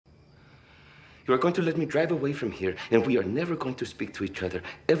You are going to let me drive away from here, and we are never going to speak to each other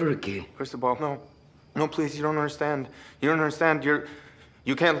ever again. Cristobal, no. No, please, you don't understand. You don't understand.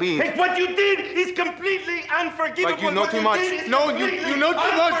 You can't leave. Hey, what you did is completely unforgivable. Like, you know too much. No, you know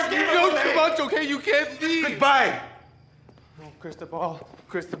too much. You know too much, okay? You can't leave. Goodbye. No,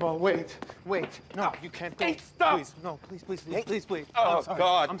 Cristobal, wait. No, you can't go. Hey, stop. Please, no, please. Oh,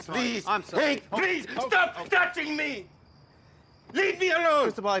 God, I'm sorry. please. I'm sorry. Hank, please, stop touching me. Leave me alone.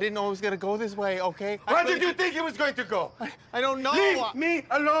 Cristobal, I didn't know it was going to go this way, okay? Where did you think it was going to go? I don't know. Leave me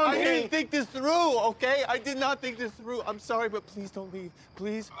alone, I didn't Hank. think this through, okay? I did not think this through. I'm sorry, but please don't leave.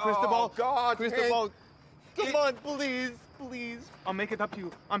 Please, Cristobal. Oh, God, Cristobal, Hank. come on, please. I'll make it up to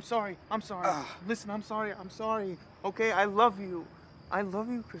you. I'm sorry. Listen, I'm sorry. Okay, I love you.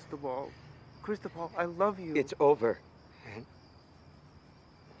 Cristobal. Cristobal, I love you. It's over, Hank.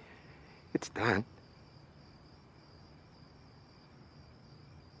 It's done.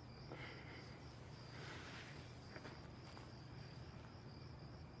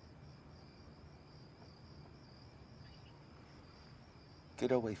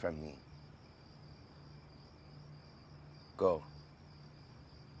 Get away from me. Go.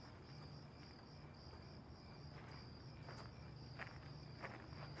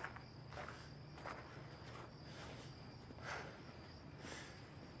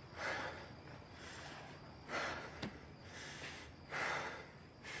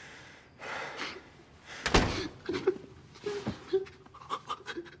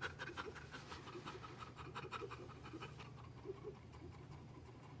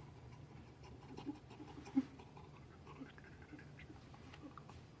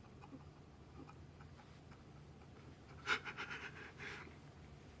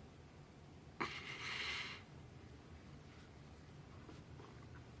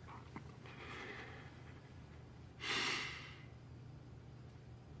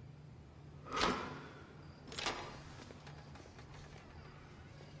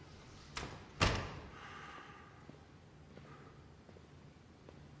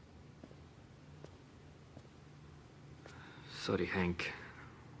 Sorry, Hank.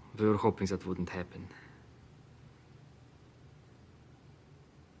 We were hoping that wouldn't happen.